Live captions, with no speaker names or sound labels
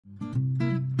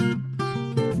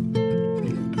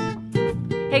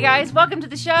Hey guys, welcome to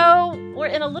the show. We're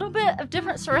in a little bit of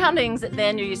different surroundings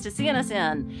than you're used to seeing us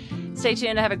in. Stay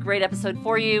tuned, I have a great episode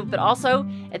for you, but also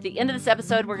at the end of this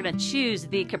episode, we're gonna choose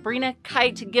the Cabrinha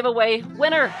Kite giveaway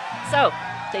winner. So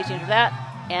stay tuned for that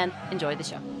and enjoy the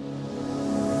show.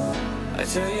 I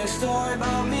tell you a story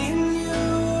about me and you,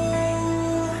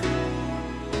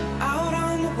 out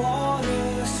on the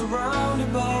water,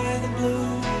 surrounded by the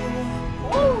blue.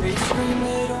 They scream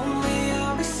that only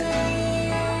I'll be saved.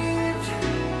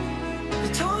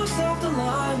 They toss off the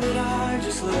line, but I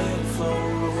just let it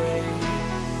float away.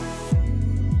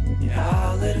 Yeah,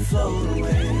 I'll let it float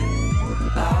away.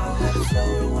 I'll let it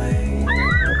float away.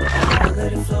 I'll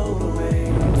let it float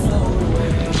away. Float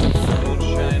away. Float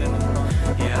away.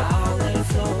 Yeah, I'll let it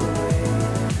float away.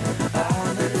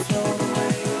 I'll let it float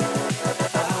away.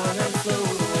 I'll let it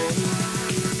float away.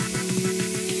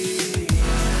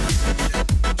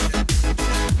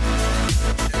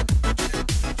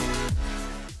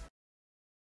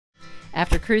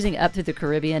 After cruising up through the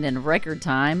Caribbean in record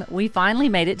time, we finally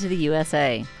made it to the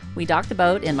USA. We docked the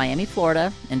boat in Miami,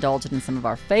 Florida, indulged in some of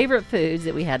our favorite foods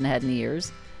that we hadn't had in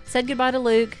years, said goodbye to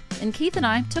Luke, and Keith and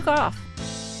I took off.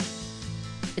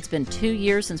 It's been 2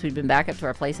 years since we'd been back up to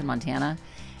our place in Montana,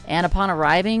 and upon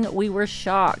arriving, we were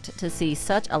shocked to see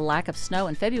such a lack of snow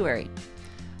in February.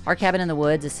 Our cabin in the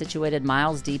woods is situated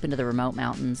miles deep into the remote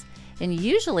mountains, and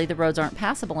usually the roads aren't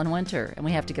passable in winter, and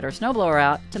we have to get our snowblower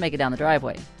out to make it down the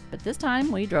driveway. But this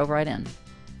time, we drove right in.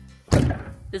 This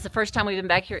is the first time we've been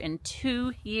back here in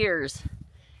 2 years,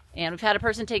 and we've had a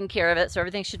person taking care of it, so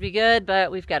everything should be good,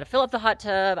 but we've got to fill up the hot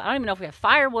tub. I don't even know if we have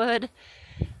firewood.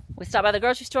 We stopped by the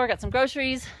grocery store, got some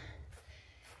groceries,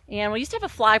 and we used to have a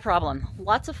fly problem.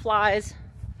 Lots of flies.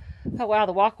 Oh wow,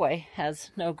 the walkway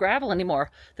has no gravel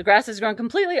anymore. The grass has grown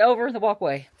completely over the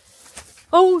walkway.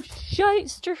 Oh,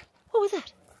 shyster. What was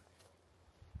that?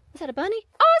 Was that a bunny?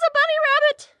 Oh, it's a bunny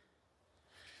rabbit!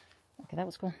 Okay, that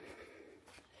was cool.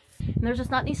 And there's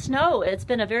just not any snow. It's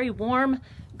been a very warm,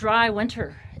 dry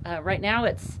winter. Right now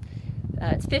it's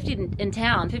 50 in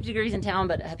town, 50 degrees in town,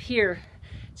 but up here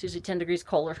it's usually 10 degrees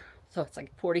colder, so it's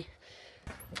like 40.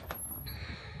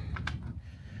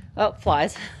 Oh,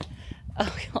 flies.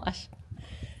 Oh gosh.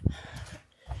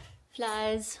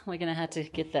 Flies. We're gonna have to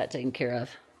get that taken care of.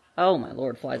 Oh my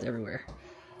Lord, flies everywhere.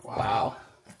 Wow.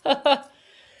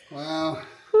 Wow.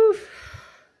 Whew.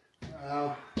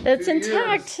 Wow. It's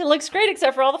intact. It looks great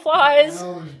except for all the flies. I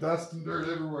know there's dust and dirt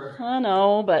everywhere. I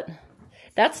know, but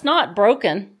that's not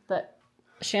broken. That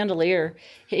chandelier,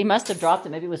 he must have dropped it.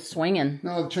 Maybe it was swinging.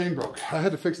 No, the chain broke. I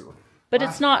had to fix it. But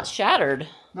it's not shattered.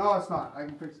 No, it's not. I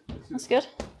can fix it. That's good.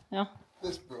 Yeah.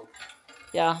 This broke.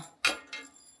 Yeah.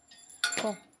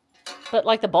 Cool. But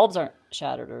like the bulbs aren't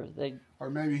shattered, or they... Or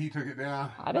maybe he took it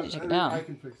down. I bet he took it down. I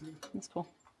can fix it. That's cool.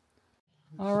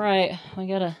 All right, we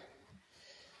gotta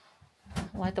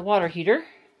light the water heater.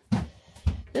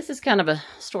 This is kind of a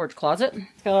storage closet.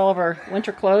 It's got all of our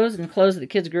winter clothes and clothes that the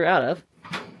kids grew out of.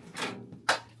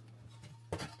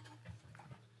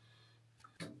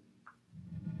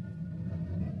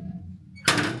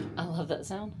 I love that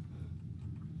sound.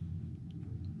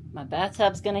 My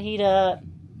bathtub's gonna heat up.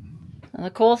 And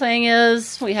the cool thing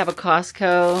is we have a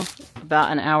Costco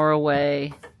about an hour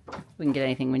away. We can get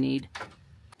anything we need.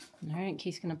 All right,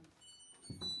 Keith's gonna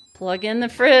plug in the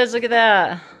fridge. Look at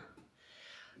that.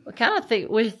 We kind of think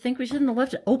we shouldn't have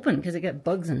left it open because it got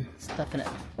bugs and stuff in it.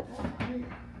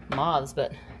 Moths,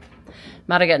 but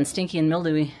might have gotten stinky and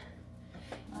mildewy.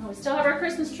 Oh, we still have our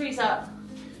Christmas trees up.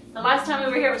 The last time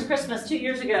we were here was Christmas 2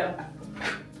 years ago.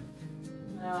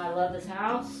 Oh, I love this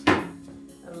house.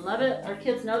 I love it. Our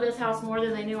kids know this house more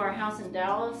than they knew our house in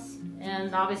Dallas.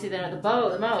 And obviously they know the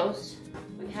boat the most.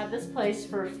 We've had this place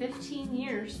for 15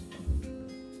 years.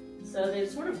 So they've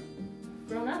sort of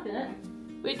grown up in it.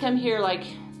 We'd come here like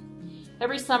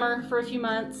every summer for a few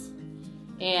months.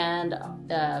 And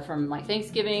from like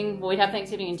Thanksgiving, well, we'd have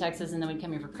Thanksgiving in Texas, and then we'd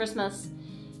come here for Christmas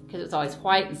because it was always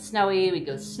white and snowy. We'd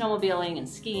go snowmobiling and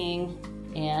skiing.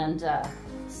 And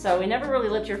so we never really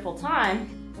lived here full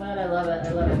time, but I love it.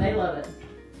 I love it. They love it.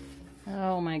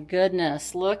 Oh my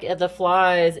goodness. Look at the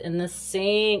flies in the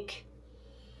sink.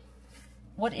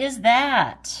 What is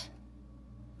that?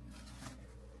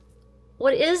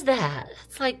 What is that?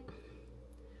 It's like,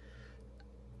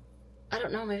 I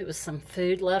don't know, maybe it was some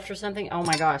food left or something. Oh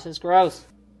my gosh, it's gross.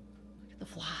 Look at the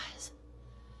flies.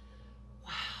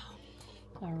 Wow.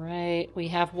 All right, we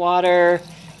have water.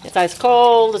 It's ice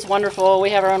cold, it's wonderful.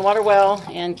 We have our own water well,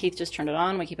 and Keith just turned it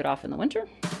on. We keep it off in the winter.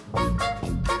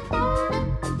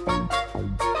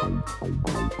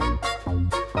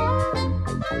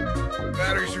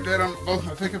 Batteries are dead on both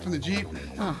my pickup and the Jeep.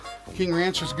 Oh. King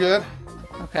Ranch is good.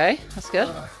 Okay, that's good.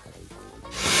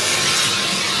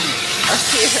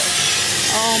 here.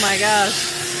 Oh my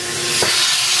gosh.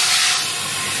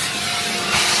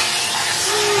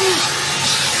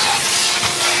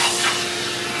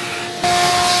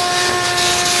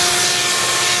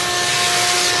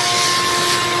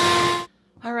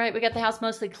 All right, we got the house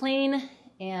mostly clean,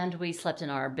 and we slept in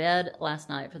our bed last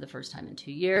night for the first time in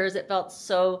 2 years. It felt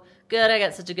so good. I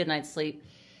got such a good night's sleep.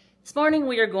 This morning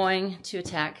we are going to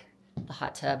attack the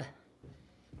hot tub.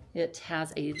 It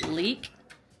has a leak,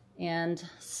 and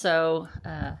so,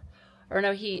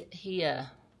 he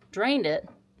drained it,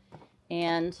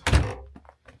 and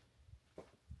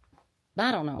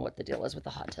I don't know what the deal is with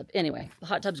the hot tub. Anyway, the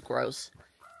hot tub's gross.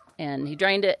 And he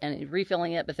drained it and he's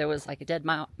refilling it, but there was like a dead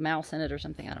mouse in it or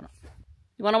something. I don't know.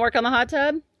 You want to work on the hot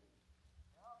tub?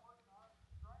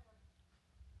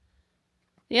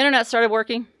 The internet started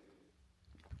working.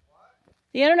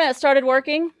 The internet started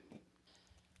working.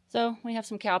 So we have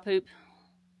some cow poop.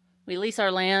 We lease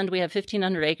our land. We have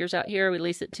 1,500 acres out here. We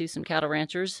lease it to some cattle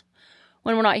ranchers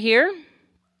when we're not here.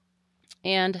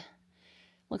 And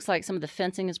looks like some of the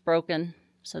fencing is broken.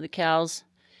 So the cows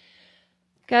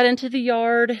got into the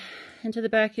yard, into the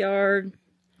backyard,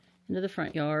 into the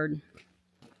front yard.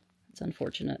 It's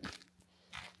unfortunate.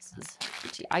 This is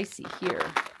pretty icy here.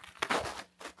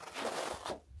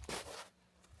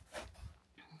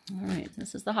 All right,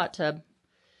 this is the hot tub.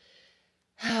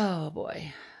 Oh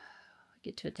boy, I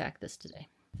get to attack this today.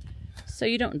 So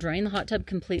you don't drain the hot tub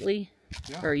completely?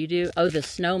 Yeah. Or you do? Oh, the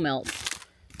snow melts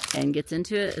and gets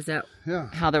into it? Is that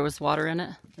how there was water in it?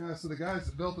 Yeah, so the guys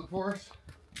that built it for us,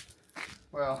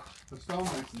 well, the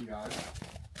stonemason guys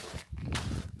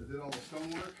that did all the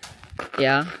stonework.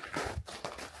 Yeah.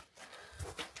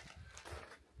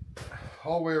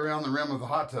 All the way around the rim of the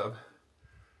hot tub,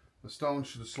 the stone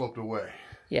should have sloped away.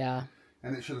 Yeah.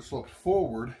 And it should have sloped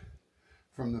forward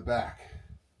from the back.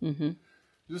 Mm-hmm.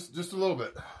 Just a little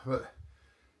bit, but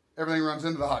everything runs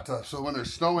into the hot tub. So when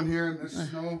there's snow in here and there's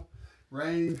snow,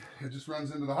 rain, it just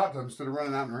runs into the hot tub instead of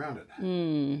running out and around it.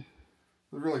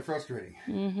 It's really frustrating.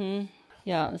 Mm-hmm.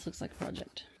 Yeah, this looks like a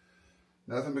project.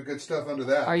 Nothing but good stuff under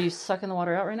that. Are you sucking the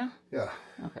water out right now? Yeah.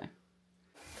 Okay.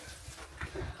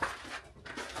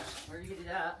 Where are you gonna do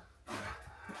that?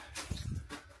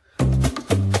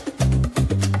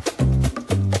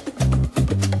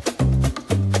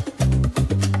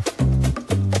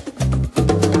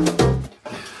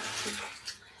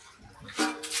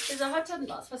 Is a hot tub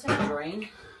not supposed to have a drain?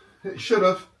 It should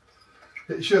have.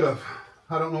 It should have.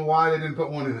 I don't know why they didn't put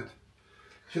one in it.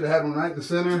 Should have had one right in the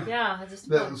center. Yeah, I just.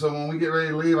 So when we get ready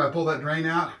to leave, I pull that drain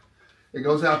out. It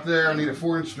goes out there. I need a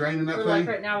 4-inch drain in that thing. Like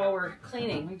right now while we're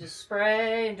cleaning, we just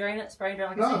spray and drain it, spray and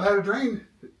drain like No, if I had a drain,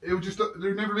 it would just,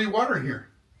 there'd never be water in here.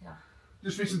 Yeah.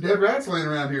 Just be some dead rats laying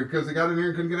around here because they got in here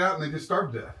and couldn't get out and they just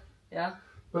starved to death. Yeah.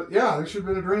 But yeah, there should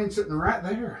have been a drain sitting right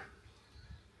there.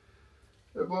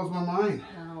 That blows my mind.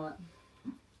 I don't know what.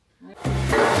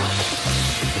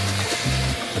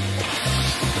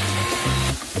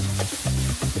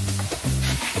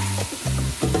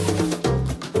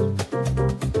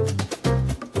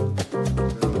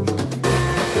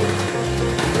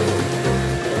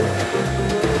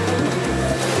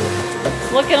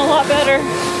 Looking a lot better.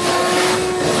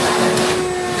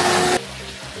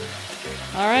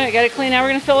 All right, got it clean. Now we're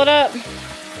gonna fill it up.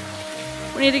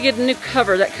 We need to get a new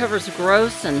cover. That cover's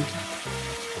gross and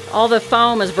all the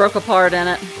foam is broke apart in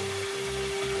it.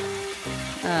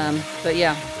 But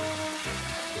yeah,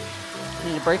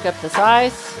 we need to break up this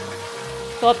ice,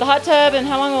 fill up the hot tub, and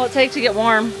how long will it take to get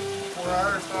warm? 4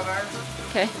 hours, 5 hours.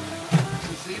 Okay.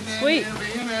 This evening, Sweet. it'll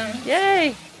be in there.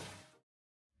 Yay!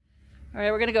 All right,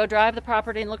 we're gonna go drive the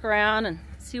property and look around and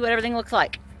see what everything looks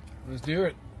like. Let's do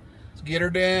it. Let's get her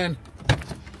done.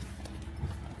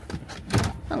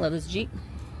 I love this Jeep.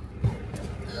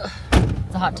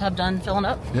 The hot tub done filling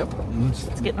up. Yep.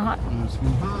 It's getting hot. It's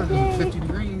been hot. It's 50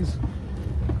 degrees.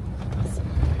 Awesome.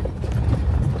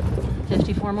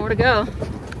 54 more to go.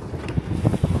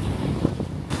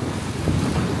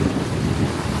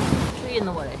 Tree in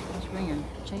the way. Did you bring your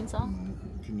chainsaw?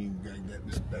 Can you guide that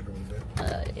just back a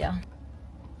little bit? Yeah.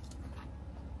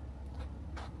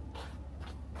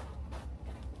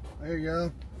 There you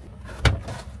go.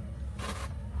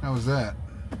 How was that?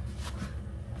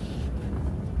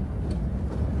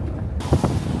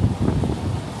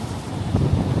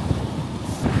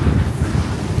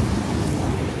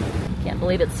 Can't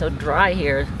believe it's so dry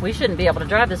here. We shouldn't be able to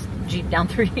drive this Jeep down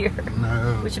through here.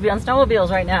 No. We should be on snowmobiles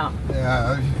right now.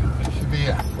 Yeah, there should be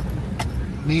a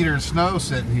meter of snow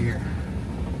sitting here.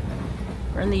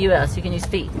 We're in the U.S. You can use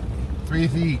feet. 3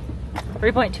 feet.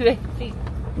 3.28 feet.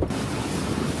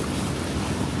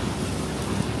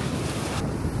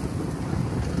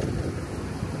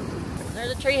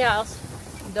 there's a tree house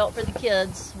built for the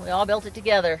kids. We all built it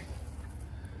together.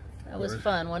 That was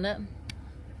fun, wasn't it?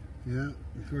 Yeah,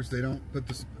 of course they don't put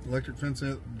this electric fence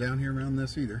down here around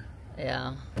this either.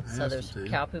 Yeah, so there's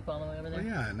cow poop all the way over there. Well,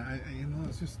 yeah, and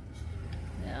it's just...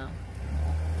 Yeah.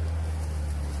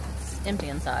 It's empty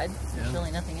inside. There's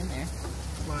really nothing in there.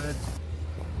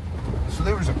 So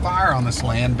there was a fire on this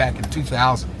land back in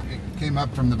 2000. It came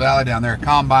up from the valley down there. A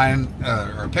combine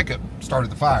or a pickup started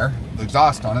the fire, the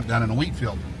exhaust on it, down in a wheat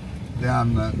field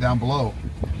down below.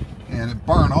 And it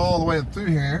burned all the way through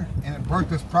here, and it burnt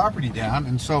this property down.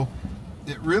 And so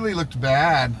it really looked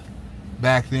bad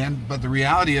back then, but the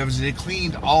reality of it is it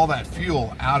cleaned all that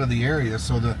fuel out of the area,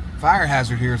 so the fire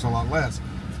hazard here is a lot less.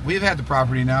 We've had the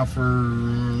property now for...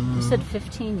 You said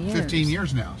 15 years. 15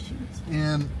 years now.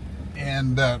 And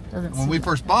when we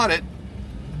first bought it,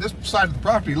 this side of the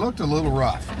property looked a little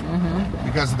rough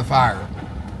because of the fire,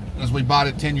 as we bought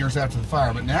it 10 years after the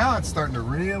fire. But now it's starting to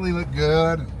really look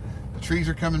good. The trees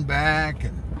are coming back,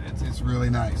 and it's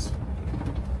really nice.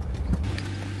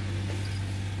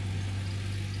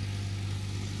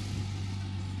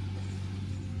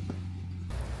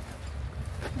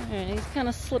 Alright, he's kind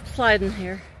of slip sliding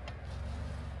here.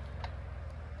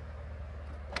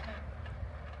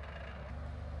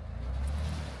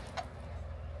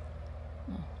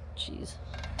 Oh, jeez.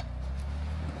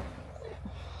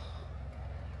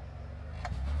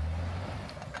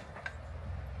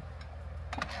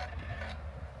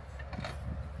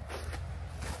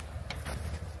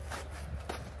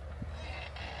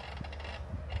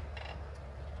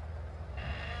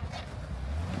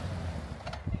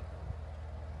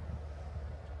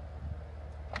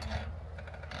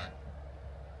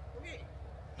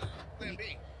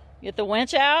 Get the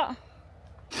winch out.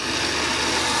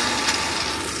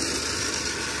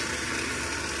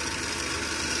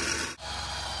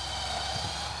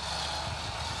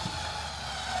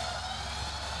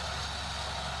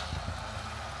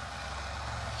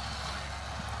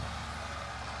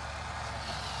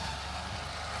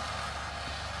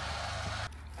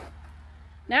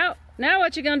 Now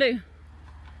what you gonna do?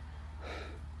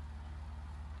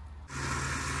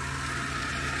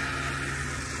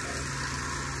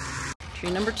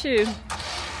 Tree number 2.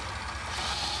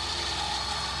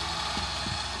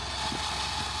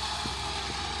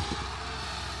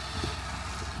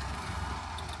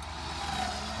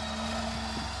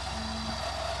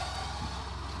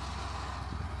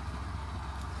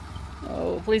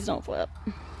 Oh, please don't flip.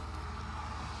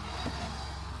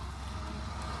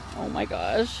 Oh my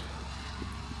gosh.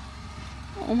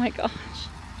 Oh my gosh.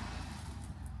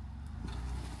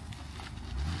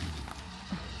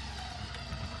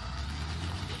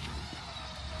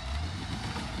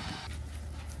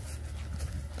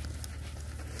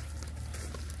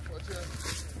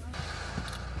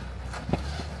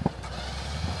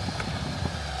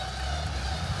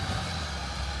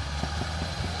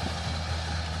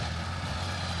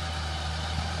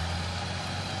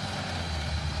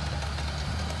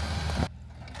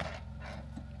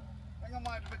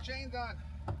 Chains on.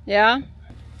 Yeah?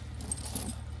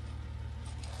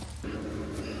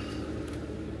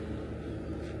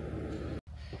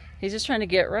 He's just trying to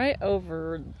get right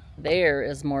over there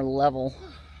is more level.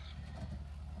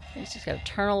 He's just got to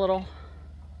turn a little.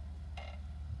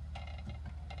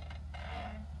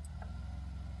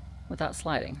 Without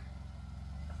sliding.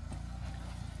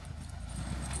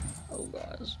 Oh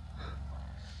gosh.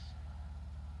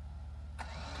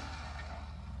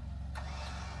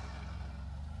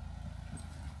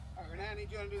 I need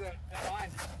you to do that line.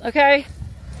 Okay.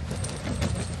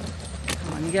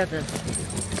 Come on, you got this.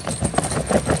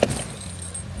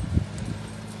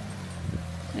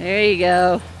 There you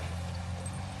go.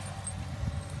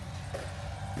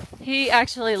 He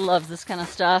actually loves this kind of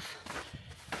stuff.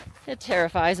 It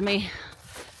terrifies me,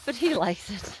 but he likes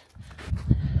it.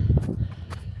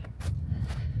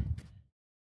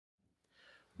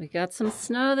 We got some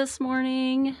snow this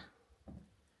morning.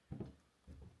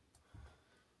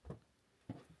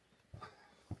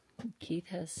 Keith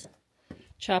has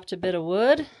chopped a bit of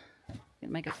wood.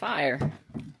 Gonna make a fire.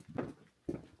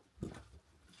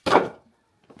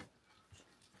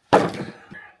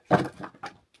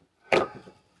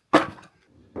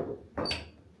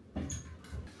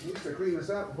 Needs to clean this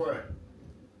up before I...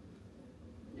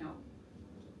 No.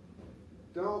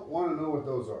 Don't want to know what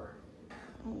those are.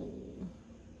 Oh,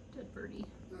 dead birdie.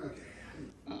 Okay.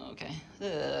 Okay.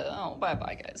 Oh,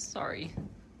 bye-bye, guys. Sorry.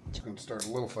 Just going to start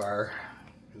a little fire.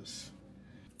 Just...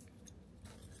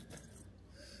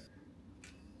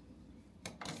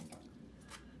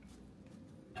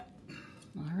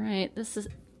 All right. This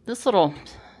little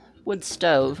wood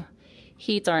stove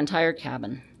heats our entire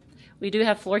cabin. We do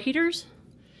have floor heaters,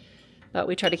 but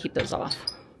we try to keep those off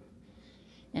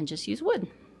and just use wood.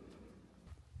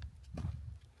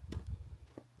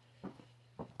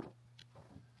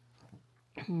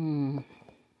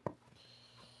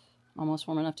 Almost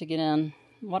warm enough to get in.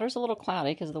 Water's a little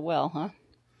cloudy because of the well, huh?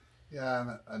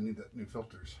 Yeah, I need that new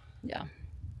filters. Yeah.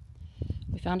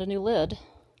 We found a new lid,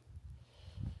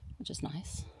 which is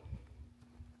nice.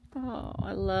 Oh,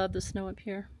 I love the snow up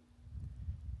here.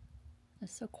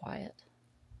 It's so quiet.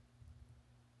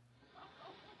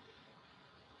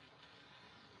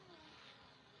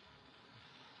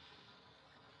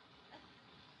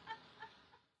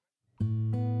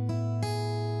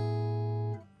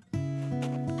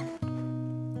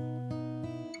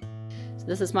 So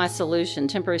this is my solution,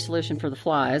 temporary solution for the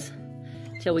flies,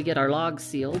 till we get our logs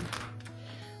sealed,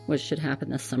 which should happen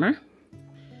this summer.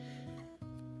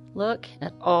 Look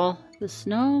at all the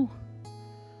snow.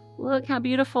 Look how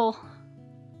beautiful.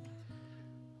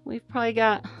 We've probably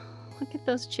got, look at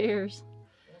those chairs.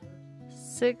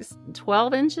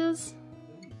 12 inches?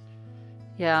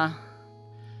 Yeah,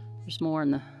 there's more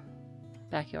in the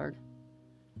backyard.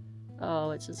 Oh,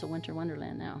 it's just a winter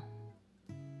wonderland now.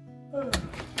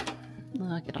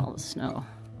 Look at all the snow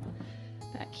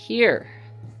back here.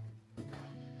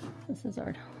 This is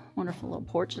our wonderful little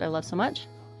porch that I love so much.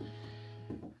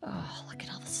 Oh, look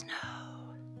at all the snow.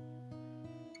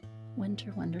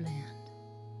 Winter wonderland.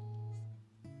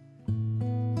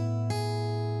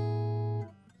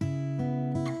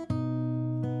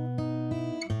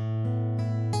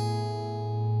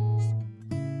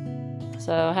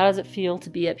 So, how does it feel to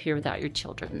be up here without your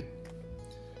children?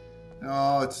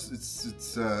 No,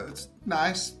 it's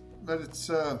nice, but it's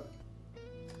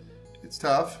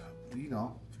tough, you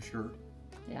know, for sure.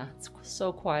 Yeah, it's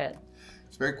so quiet.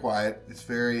 It's very quiet. It's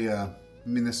very. I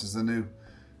mean, this is the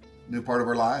new part of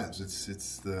our lives.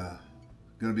 It's going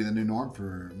to be the new norm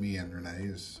for me and Renee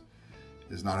is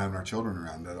not having our children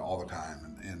around all the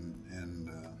time, and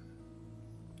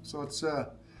so it's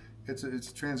a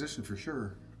transition for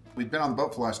sure. We've been on the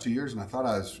boat for the last 2 years, and I thought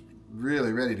I was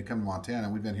really ready to come to Montana.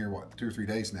 We've been here, what, 2 or 3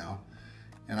 days now.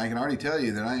 And I can already tell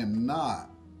you that I am not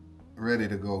ready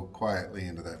to go quietly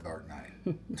into that dark night.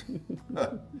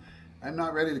 I'm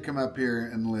not ready to come up here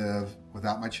and live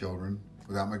without my children,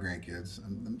 without my grandkids.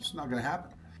 It's not going to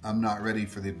happen. I'm not ready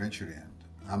for the adventure to end.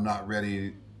 I'm not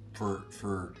ready to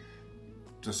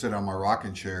sit on my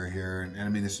rocking chair here. And I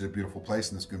mean, this is a beautiful place,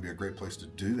 and it's going to be a great place to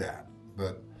do that.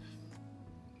 But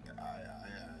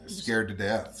scared to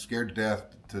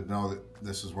death to know that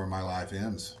this is where my life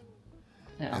ends.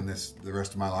 Yeah. And the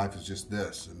rest of my life is just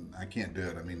this, and I can't do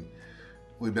it. I mean,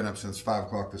 we've been up since 5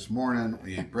 o'clock this morning.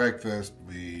 We ate breakfast.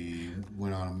 We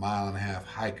went on a 1.5 mile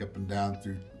hike up and down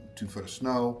through 2 foot of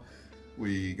snow.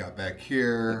 We got back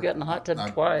here. You've gotten in the hot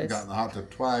tub twice. Got in the hot tub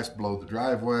twice, blowed the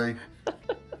driveway.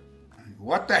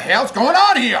 What the hell's going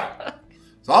on here?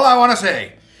 That's all I want to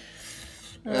say.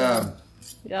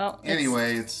 Yeah.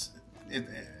 Anyway,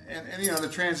 and you know, the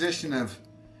transition of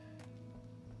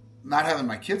not having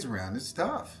my kids around, it's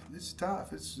tough. It's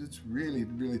tough. It's really,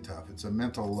 really tough. It's a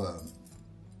mental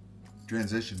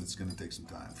transition that's going to take some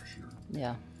time for sure.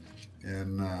 Yeah.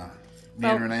 And me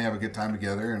and Renee have a good time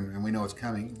together, and we know it's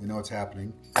coming. We know it's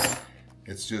happening.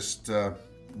 It's just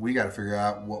we got to figure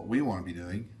out what we want to be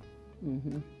doing.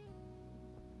 Mm-hmm.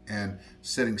 And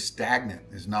sitting stagnant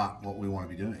is not what we want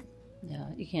to be doing. Yeah,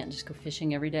 you can't just go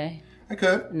fishing every day. I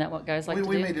could. Isn't that what guys like to do?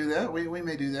 We may do that. We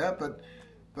may do that, but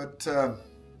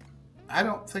I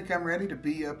don't think I'm ready to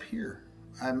be up here.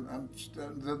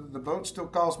 The boat still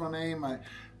calls my name.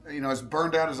 As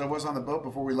burned out as I was on the boat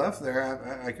before we left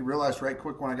there, I could realize right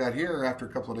quick when I got here after a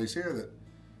couple of days here that,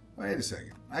 wait a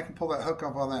second, I can pull that hook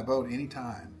up on that boat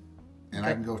anytime, and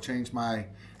I can go change my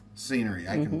scenery.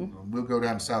 We'll go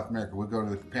down to South America. We'll go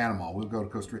to Panama. We'll go to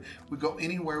Costa Rica. We'll go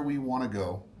anywhere we want to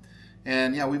go.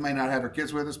 And yeah, we may not have our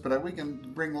kids with us, but we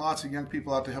can bring lots of young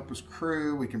people out to help us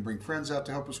crew. We can bring friends out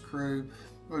to help us crew.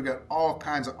 We've got all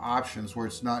kinds of options where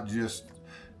it's not just,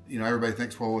 everybody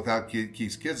thinks, well, without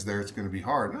Keith's kids there, it's going to be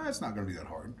hard. No, it's not going to be that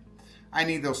hard. I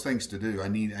need those things to do. I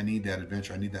need that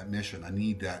adventure. I need that mission. I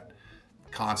need that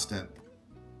constant.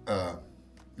 I'm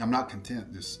not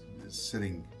content just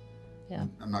sitting. Yeah.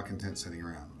 I'm not content sitting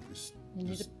around. You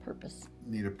need a purpose.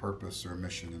 Need a purpose or a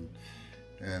mission,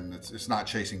 and it's not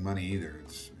chasing money either.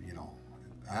 It's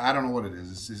I don't know what it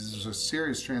is. This is a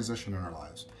serious transition in our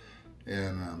lives,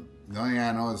 and the only thing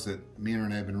I know is that me and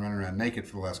Renee have been running around naked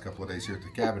for the last couple of days here at the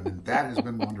cabin, and that has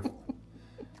been wonderful.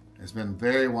 It's been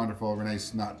very wonderful.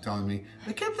 Renee's not telling me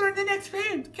the kids are in the next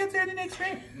room. The kids are in the next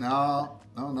room.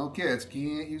 No kids.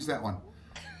 Can't use that one.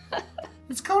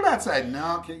 It's cold outside.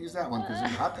 No, can't use that one because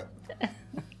it's hot.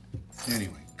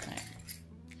 Anyway.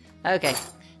 Okay.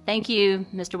 Thank you,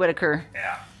 Mr. Whitaker.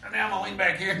 Yeah. And now I'm gonna lean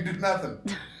back here and do nothing.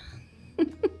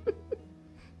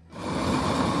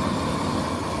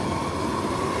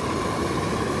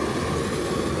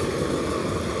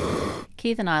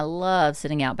 Keith and I love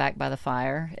sitting out back by the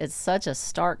fire. It's such a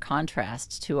stark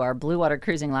contrast to our blue water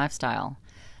cruising lifestyle.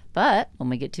 But when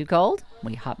we get too cold,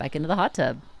 we hop back into the hot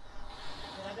tub.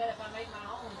 I bet if I make my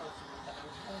own oh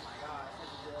my gosh,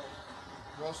 that's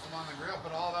good. Roast them on the grill,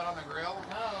 put all that on the grill,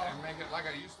 and make it like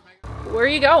I used to make it. Where are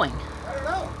you going? I don't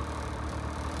know.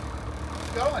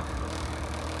 It's going.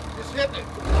 Just hitting it.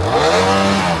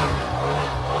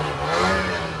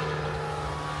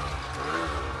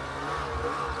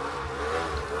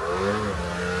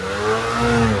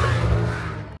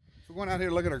 We're going out here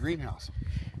to look at our greenhouse.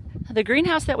 The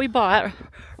greenhouse that we bought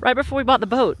right before we bought the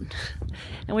boat.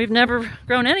 And we've never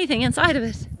grown anything inside of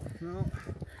it. No.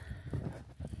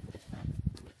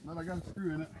 But I got a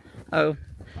screw in it. Oh,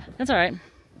 that's all right.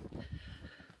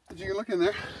 Did you look in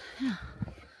there? Yeah.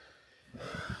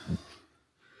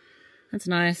 That's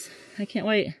nice. I can't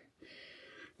wait.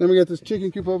 Then we got this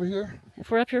chicken coop over here. If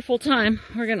we're up here full time,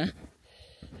 we're gonna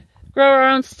grow our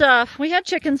own stuff. We had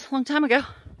chickens a long time ago.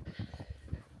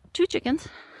 2 chickens.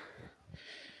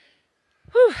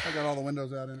 Whew. I got all the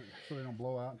windows out in it so they don't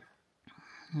blow out.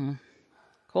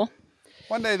 Cool.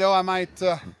 One day though, I might,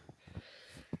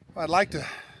 I'd like to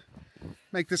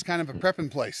make this kind of a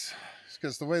prepping place.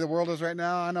 Because the way the world is right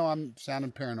now, I know I'm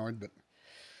sounding paranoid, but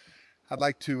I'd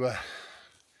like to,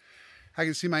 I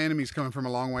can see my enemies coming from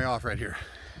a long way off right here.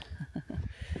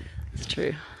 That's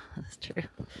true. That's true.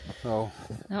 So.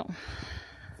 No.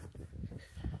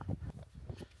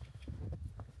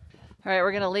 All right,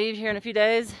 we're gonna leave here in a few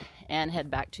days and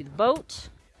head back to the boat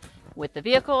with the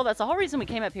vehicle. That's the whole reason we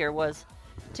came up here, was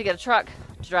to get a truck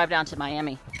to drive down to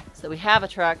Miami. So that we have a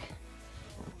truck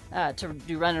to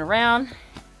do running around.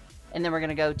 And then we're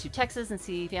gonna go to Texas and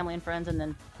see family and friends, and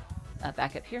then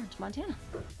back up here to Montana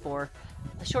for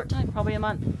a short time, probably a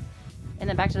month. And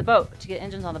then back to the boat to get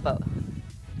engines on the boat.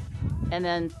 And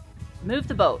then move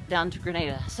the boat down to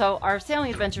Grenada. So our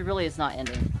sailing adventure really is not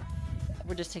ending.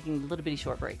 We're just taking little bitty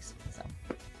short breaks. So,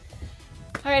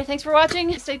 all right, thanks for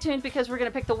watching. Stay tuned because we're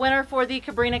gonna pick the winner for the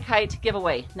Cabrinha Kite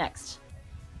giveaway next.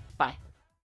 Bye.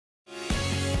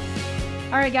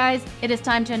 All right, guys, it is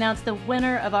time to announce the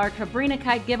winner of our Cabrinha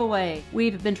Kite giveaway.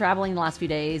 We've been traveling the last few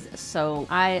days, so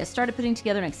I started putting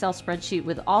together an Excel spreadsheet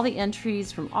with all the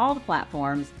entries from all the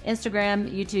platforms, Instagram,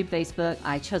 YouTube, Facebook.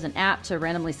 I chose an app to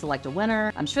randomly select a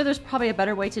winner. I'm sure there's probably a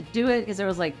better way to do it because there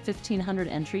was like 1,500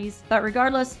 entries, but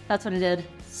regardless, that's what I did.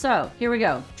 So here we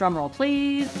go. Drum roll,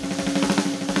 please.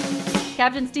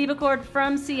 Captain Steve Accord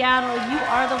from Seattle, you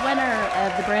are the winner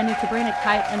of the brand new Cabrinha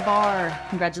Kite and Bar.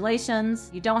 Congratulations.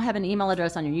 You don't have an email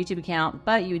address on your YouTube account,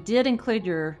 but you did include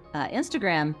your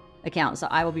Instagram account, so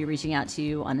I will be reaching out to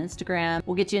you on Instagram.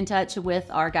 We'll get you in touch with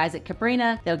our guys at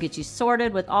Cabrinha. They'll get you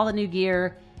sorted with all the new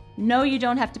gear. No, you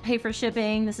don't have to pay for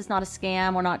shipping. This is not a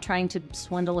scam. We're not trying to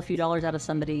swindle a few dollars out of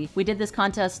somebody. We did this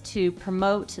contest to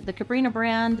promote the Cabrinha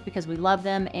brand because we love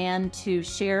them and to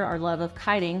share our love of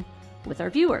kiting with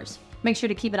our viewers. Make sure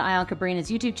to keep an eye on Cabrinha's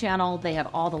YouTube channel. They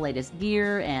have all the latest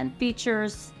gear and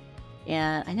features.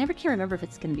 And I never can remember if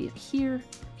it's going to be here.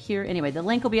 Anyway, the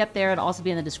link will be up there. It'll also be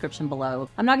in the description below.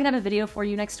 I'm not going to have a video for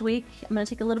you next week. I'm going to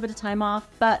take a little bit of time off,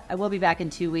 but I will be back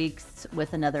in 2 weeks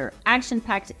with another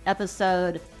action-packed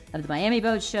episode of the Miami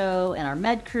Boat Show and our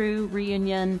Med Crew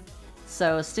reunion.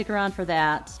 So stick around for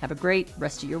that. Have a great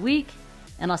rest of your week,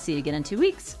 and I'll see you again in 2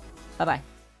 weeks. Bye-bye.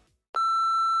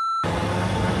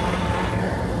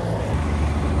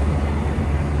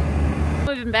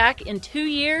 We've been back in 2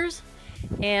 years,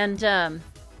 and oh,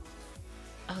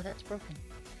 that's broken.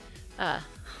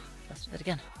 Let's do that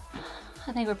again.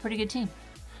 I think we're a pretty good team.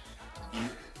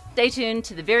 Stay tuned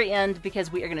to the very end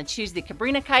because we are going to choose the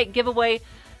Cabrinha Kite giveaway.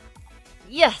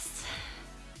 Yes,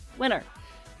 winner.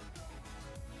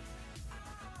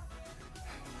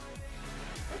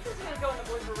 This is going to go in the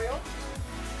board for real.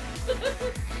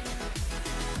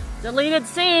 Deleted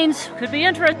scenes could be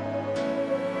interesting.